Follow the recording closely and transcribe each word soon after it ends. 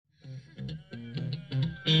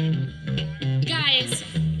Guys,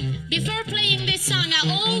 before playing this song,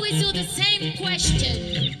 I always do the same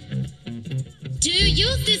question. Do you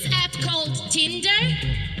use this app called Tinder?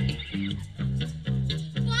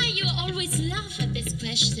 Why you always laugh at this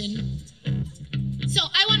question? So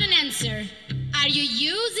I want an answer. Are you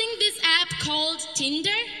using this app called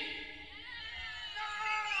Tinder?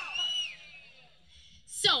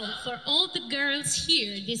 So, for all the girls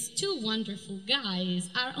here, these two wonderful guys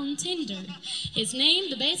are on Tinder. His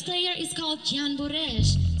name, the bass player, is called Jan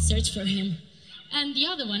Boresh. Search for him. And the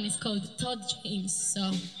other one is called Todd James.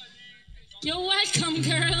 So, you're welcome,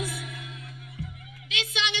 girls.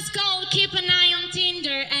 This song is called Keep an Eye on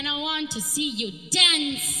Tinder, and I want to see you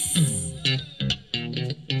dance.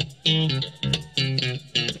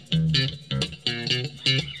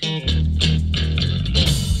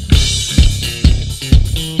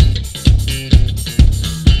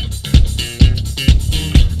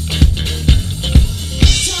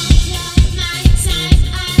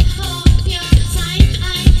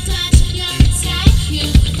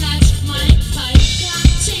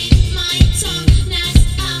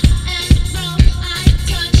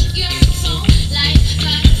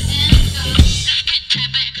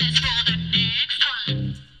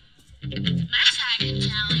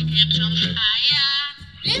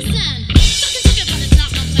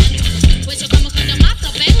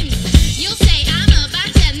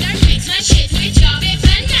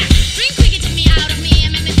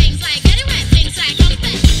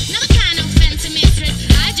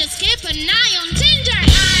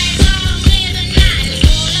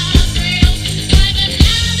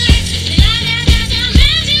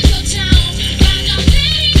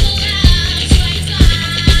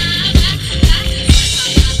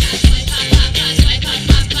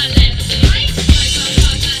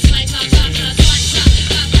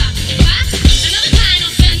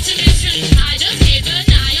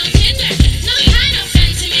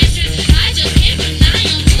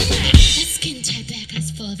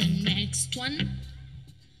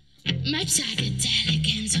 My psychedelic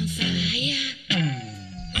hands on fire.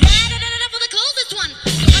 For the coldest one.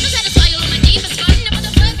 The one to satisfy all my deepest fun. Never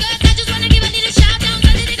the first girls, I just wanna give a little shout down.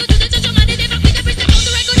 Ready to go to the church on Monday. Never be the priest that goes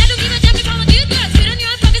the record. I don't give a damn if I'm a good girl. Spit on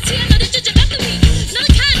your pockets here, know that you just after me. Not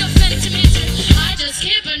the kind of sentimental. I just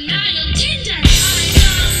keep an eye on Tinder. I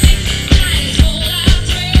don't think that is all I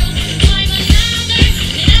thrill. I'm another,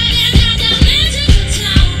 and I got down into the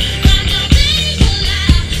town. I'm not ready for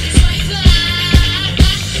love. Swipe up.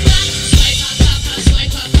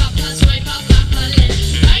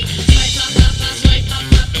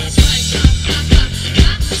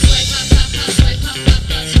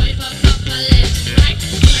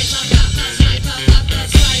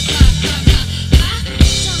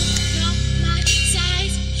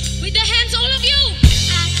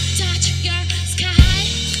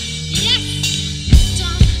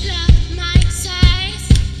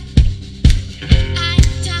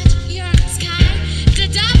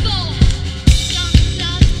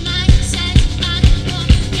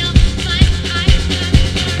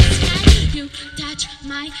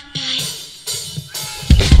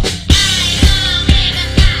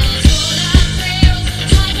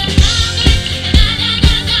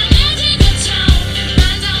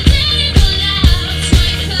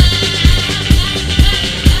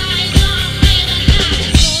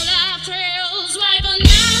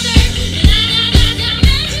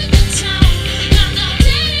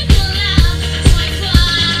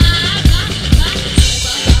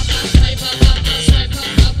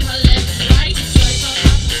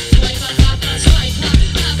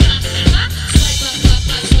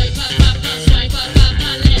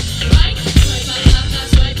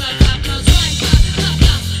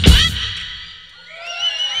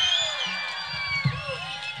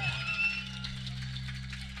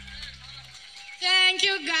 Thank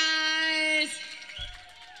you, guys.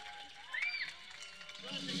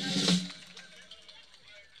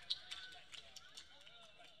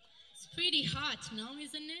 It's pretty hot, no,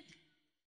 isn't it?